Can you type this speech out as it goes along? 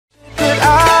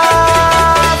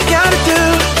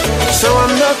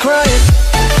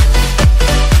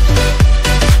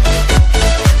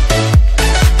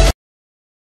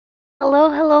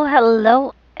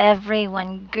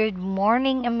everyone. Good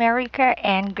morning, America,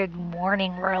 and good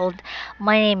morning, world.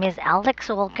 My name is Alex.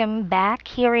 Welcome back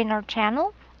here in our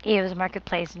channel, EOS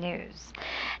Marketplace News.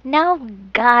 Now,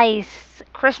 guys,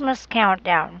 Christmas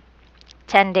countdown.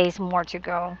 10 days more to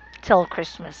go till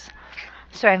Christmas.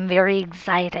 So I'm very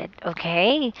excited,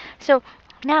 okay? So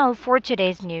now for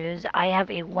today's news, I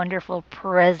have a wonderful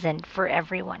present for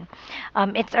everyone.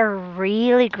 It's a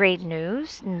really great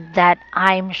news that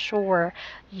I'm sure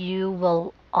you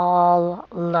will all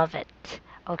love it,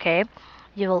 okay?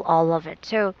 You will all love it.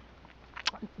 So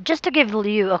just to give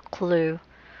you a clue,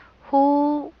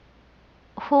 who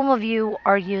whom of you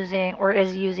are using or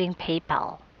is using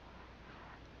PayPal?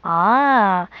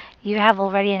 Ah, you have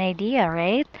already an idea,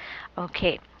 right?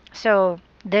 Okay, so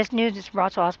this news is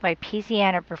brought to us by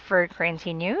PCN or Preferred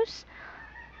Currency News.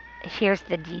 Here's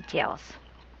the details.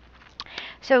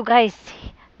 So, guys,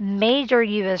 major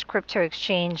US crypto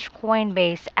exchange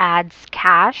Coinbase adds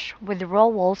cash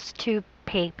withdrawals to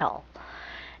PayPal.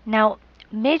 Now,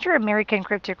 major American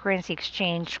cryptocurrency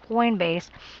exchange Coinbase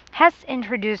has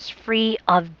introduced free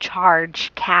of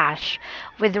charge cash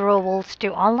withdrawals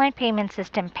to online payment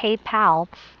system PayPal,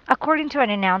 according to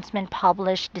an announcement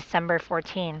published December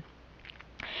 14.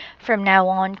 From now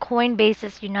on,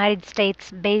 Coinbase's United States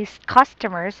based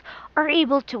customers are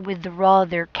able to withdraw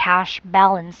their cash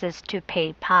balances to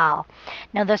PayPal.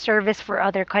 Now, the service for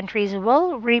other countries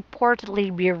will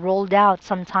reportedly be rolled out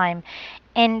sometime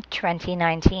in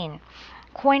 2019.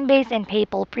 Coinbase and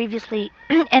PayPal previously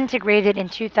integrated in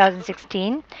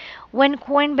 2016 when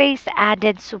Coinbase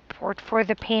added support for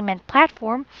the payment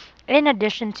platform in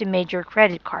addition to major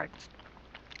credit cards.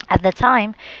 At the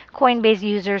time, Coinbase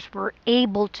users were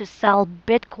able to sell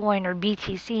Bitcoin or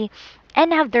BTC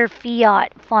and have their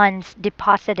fiat funds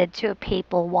deposited to a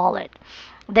PayPal wallet.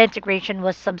 The integration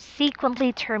was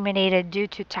subsequently terminated due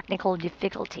to technical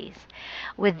difficulties.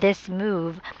 With this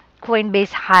move,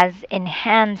 Coinbase has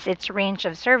enhanced its range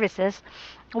of services,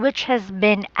 which has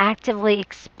been actively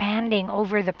expanding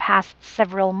over the past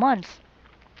several months.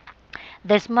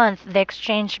 This month, the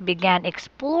exchange began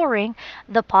exploring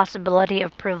the possibility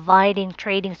of providing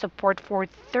trading support for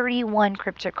 31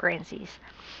 cryptocurrencies.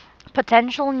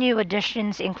 Potential new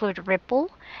additions include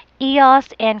Ripple, EOS,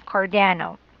 and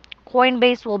Cardano.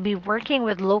 Coinbase will be working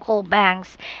with local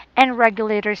banks and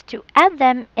regulators to add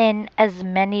them in as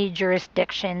many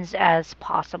jurisdictions as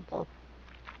possible.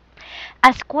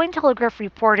 As Cointelegraph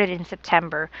reported in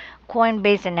September,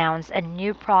 Coinbase announced a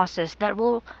new process that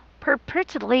will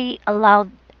perpetually allow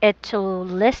it to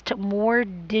list more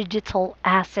digital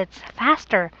assets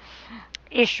faster.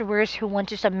 Issuers who want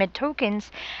to submit tokens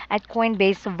at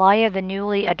Coinbase via the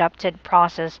newly adopted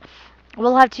process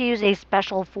will have to use a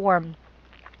special form,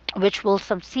 which will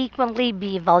subsequently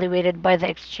be evaluated by the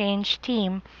exchange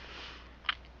team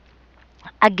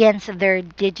against their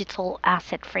digital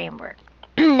asset framework.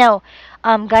 Now,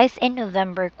 guys, in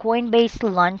November, Coinbase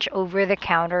launched over the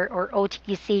counter or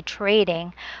OTC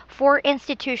trading for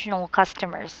institutional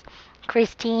customers.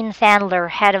 Christine Sandler,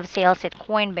 head of sales at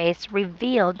Coinbase,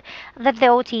 revealed that the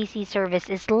OTC service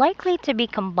is likely to be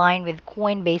combined with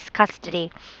Coinbase Custody,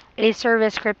 a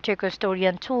service crypto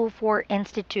custodian tool for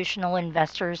institutional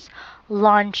investors,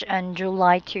 launched on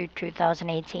July 2,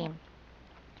 2018.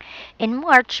 In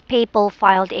March, PayPal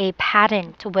filed a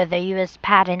patent with the U.S.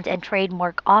 Patent and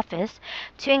Trademark Office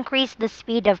to increase the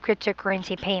speed of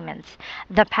cryptocurrency payments.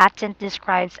 The patent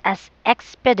describes as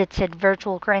expedited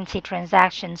virtual currency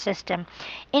transaction system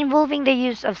involving the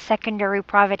use of secondary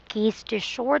private keys to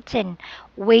shorten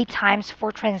wait times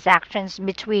for transactions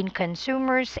between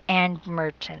consumers and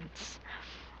merchants.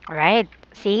 All right.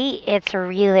 See, it's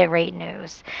really great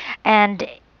news. And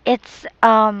it's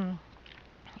um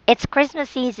it's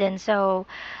Christmas season, so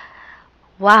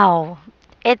wow,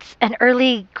 it's an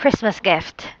early Christmas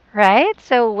gift, right?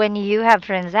 So when you have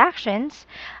transactions,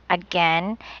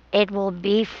 again, it will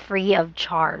be free of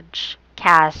charge.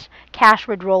 Cash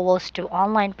withdrawals to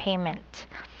online payment.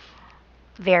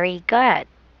 Very good.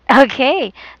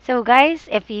 Okay, so guys,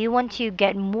 if you want to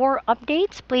get more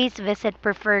updates, please visit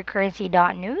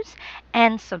preferredcurrency.news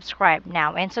and subscribe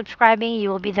now. And subscribing, you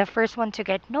will be the first one to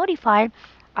get notified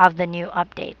of the new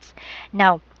updates.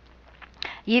 Now,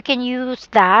 you can use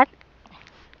that.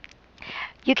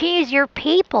 You can use your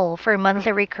PayPal for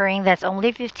monthly recurring. That's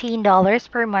only $15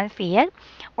 per month fiat.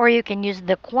 Or you can use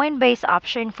the Coinbase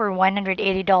option for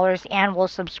 $180 annual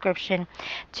subscription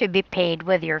to be paid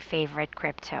with your favorite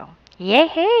crypto.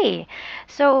 Yay!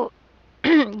 So,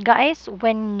 guys,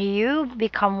 when you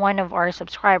become one of our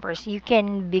subscribers, you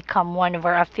can become one of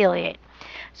our affiliate.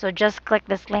 So just click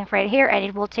this link right here and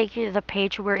it will take you to the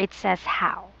page where it says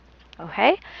how.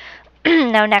 Okay?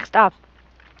 Now next up,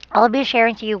 I'll be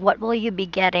sharing to you what will you be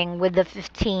getting with the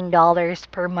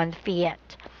 $15 per month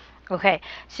fiat. Okay,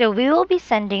 so we will be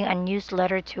sending a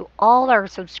newsletter to all our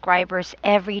subscribers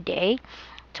every day,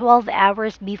 12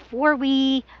 hours before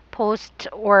we post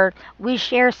or we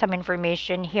share some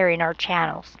information here in our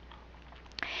channels.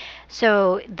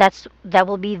 So that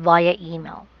will be via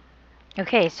email.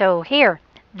 Okay, so here,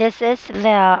 this is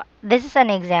an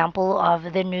example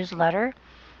of the newsletter.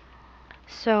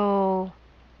 So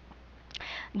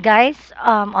guys,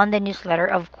 on the newsletter,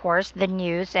 of course, the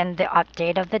news and the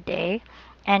update of the day.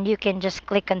 And you can just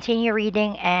click continue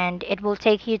reading, and it will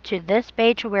take you to this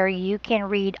page where you can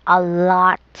read a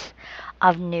lot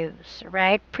of news,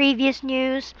 right? Previous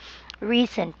news,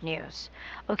 recent news.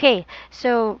 Okay,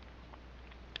 so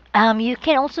you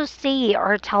can also see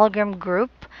our Telegram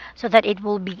group so that it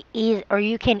will be easy, or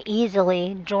you can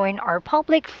easily join our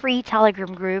public free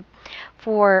Telegram group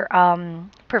for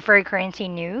preferred currency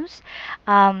news.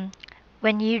 Um,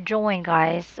 when you join,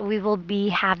 guys, we will be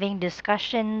having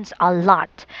discussions a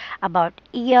lot about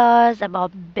EOS,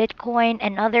 about Bitcoin,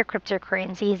 and other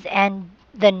cryptocurrencies and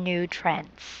the new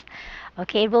trends.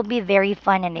 Okay, it will be very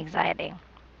fun and exciting.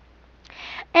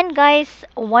 And guys,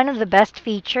 one of the best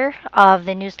feature of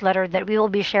the newsletter that we will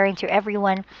be sharing to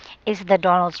everyone is the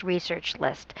Donald's research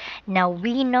list. Now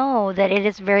we know that it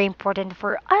is very important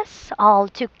for us all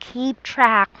to keep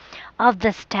track of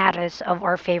the status of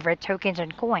our favorite tokens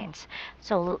and coins.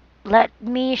 So let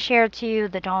me share to you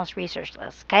the Donald's research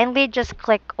list. Kindly just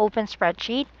click open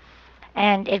spreadsheet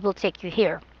and it will take you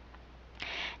here.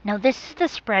 Now, this is the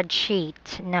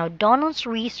spreadsheet. Now, Donald's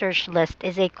research list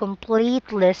is a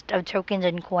complete list of tokens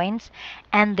and coins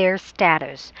and their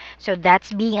status. So,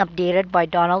 that's being updated by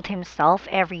Donald himself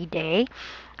every day.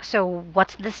 So,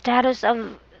 what's the status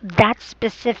of that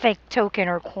specific token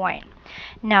or coin?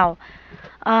 Now,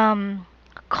 um,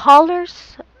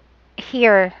 colors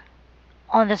here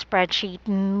on the spreadsheet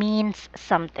means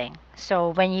something. So,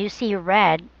 when you see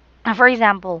red, for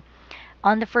example,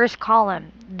 on the first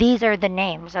column, these are the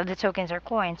names of the tokens or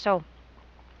coins. So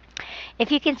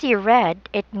if you can see red,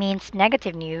 it means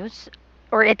negative news,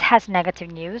 or it has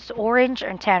negative news. Orange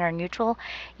and tan are neutral,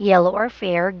 yellow are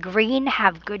fair, green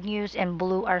have good news, and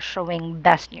blue are showing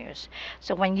best news.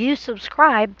 So when you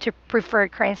subscribe to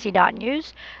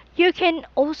preferredcurrency.news, you can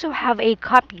also have a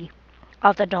copy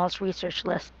of the Donald's research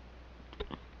list.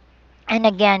 And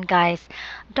again, guys,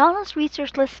 Donald's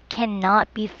research list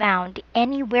cannot be found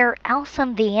anywhere else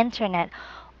on the internet,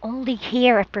 only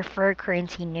here at Preferred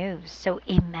Currency News. So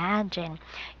imagine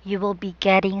you will be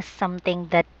getting something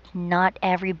that not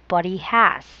everybody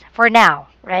has. For now,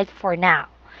 right? For now.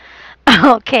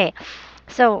 Okay,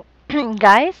 so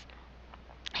guys,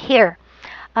 here,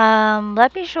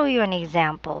 let me show you an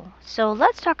example. So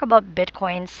let's talk about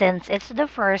Bitcoin since it's the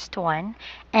first one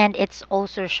and it's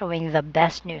also showing the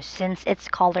best news since it's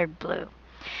colored blue.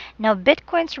 Now,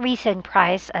 Bitcoin's recent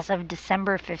price as of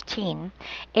December 15,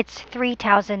 it's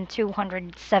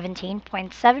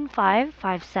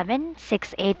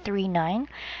 3,217.75576839.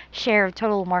 Share of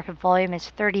total market volume is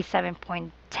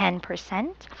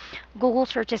 37.10%. Google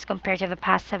searches compared to the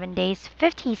past 7 days,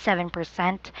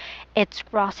 57%. It's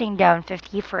crossing down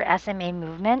 50 for SMA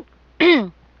movement.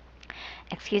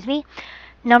 Excuse me.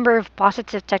 Number of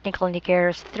positive technical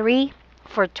indicators 3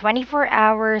 for 24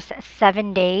 hours,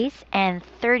 7 days, and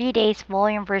 30 days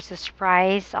volume versus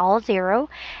price all 0,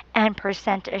 and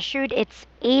percent issued it's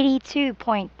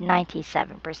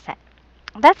 82.97%.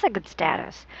 That's a good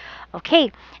status.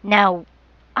 Okay, now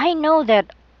I know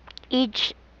that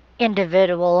each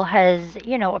individual has,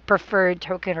 a preferred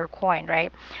token or coin,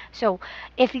 right? So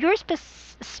if your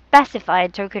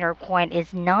specified token or coin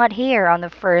is not here on the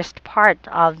first part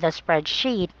of the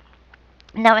spreadsheet,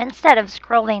 now instead of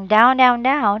scrolling down, down,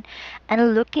 down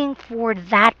and looking for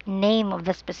that name of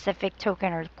the specific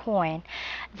token or coin,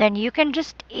 then you can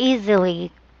just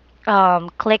easily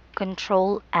click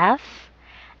Control F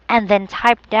and then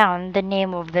type down the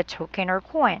name of the token or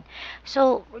coin.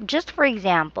 So just for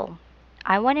example,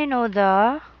 I want to know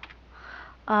the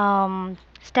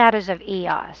status of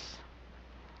EOS.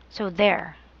 So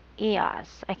there,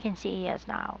 EOS. I can see EOS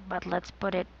now, but let's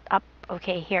put it up.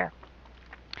 Okay, here.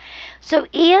 So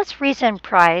EOS recent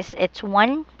price, it's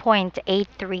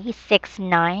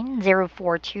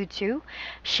 1.83690422.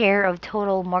 Share of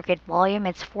total market volume,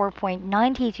 it's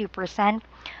 4.92%.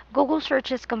 Google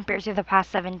searches compared to the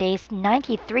past 7 days,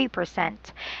 93%.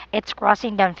 It's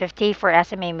crossing down 50 for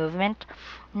SMA movement.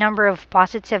 Number of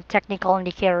positive technical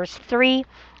indicators, 3.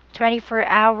 24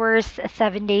 hours,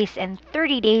 7 days, and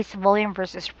 30 days volume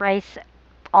versus price,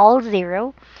 all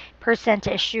 0. Percent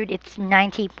issued, it's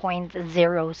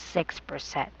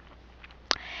 90.06%.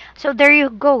 So there you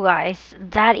go, guys.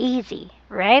 That easy,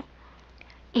 right?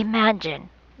 Imagine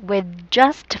with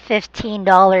just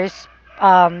 $15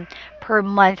 per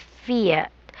month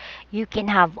fiat, you can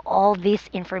have all this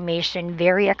information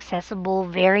very accessible,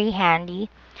 very handy,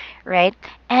 right?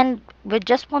 And with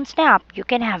just one snap, you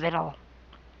can have it all.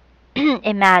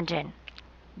 Imagine.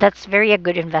 That's very a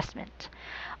good investment.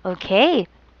 Okay.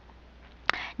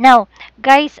 Now,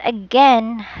 guys,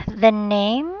 again, the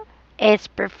name is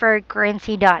preferred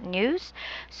currency.news.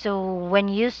 So when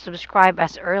you subscribe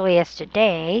as early as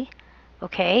today,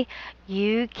 okay,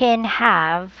 you can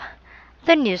have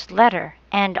the newsletter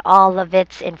and all of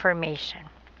its information.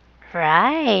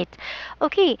 Right.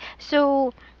 Okay,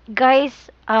 so guys,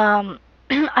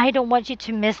 I don't want you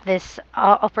to miss this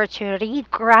opportunity.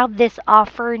 Grab this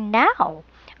offer now.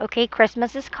 Okay,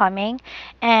 Christmas is coming,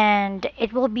 and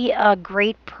it will be a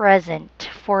great present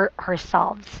for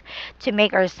ourselves to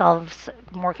make ourselves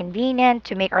more convenient,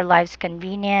 to make our lives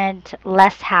convenient,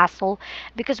 less hassle.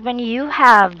 Because when you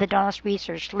have the Donald's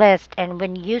Research List and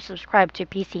when you subscribe to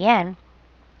PCN,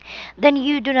 then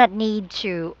you do not need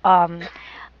to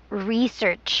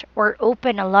research or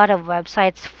open a lot of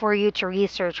websites for you to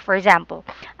research. For example,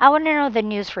 I want to know the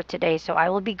news for today, so I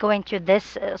will be going to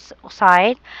this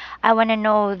site. I want to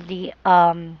know the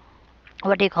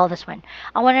what do you call this one?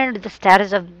 I want to know the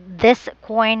status of this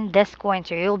coin, this coin.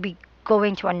 So you'll be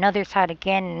going to another site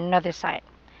again, and another site.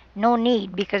 No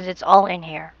need because it's all in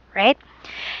here, right?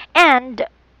 And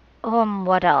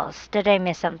what else? Did I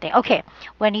miss something? Okay,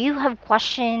 when you have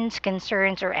questions,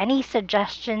 concerns, or any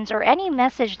suggestions or any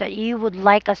message that you would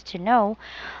like us to know,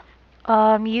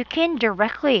 you can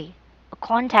directly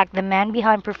contact the man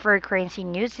behind Preferred Currency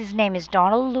News. His name is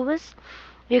Donald Lewis.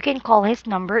 You can call his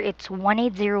number. It's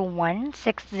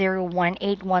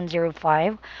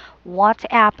 1-801-601-8105.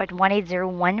 WhatsApp at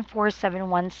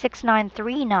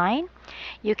 1-801-471-6939.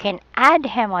 You can add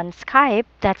him on Skype.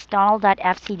 That's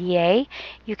Donald.fcda.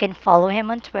 You can follow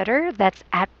him on Twitter. That's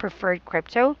at Preferred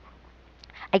Crypto.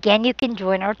 Again, you can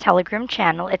join our Telegram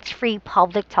channel. It's free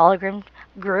public Telegram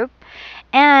group.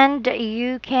 And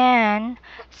you can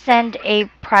send a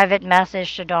private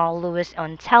message to Donald Lewis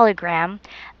on Telegram.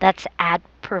 That's at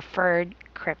Preferred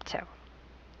Crypto.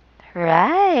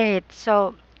 Right.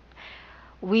 So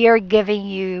we are giving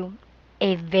you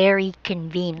a very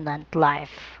convenient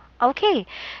life. Okay,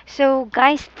 so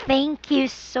guys, thank you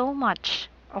so much.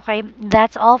 Okay,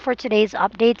 that's all for today's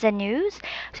updates and news.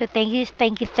 So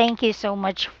thank you so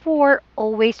much for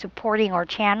always supporting our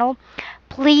channel.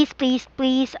 Please, please,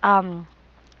 please,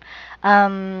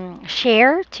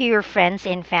 share to your friends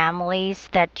and families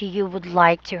that you would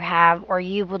like to have or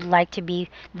you would like to be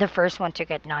the first one to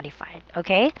get notified.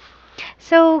 Okay?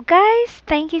 So, guys,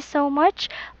 thank you so much.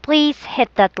 Please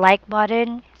hit that like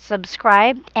button,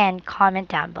 subscribe, and comment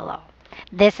down below.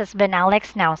 This has been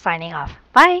Alex now signing off.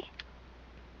 Bye.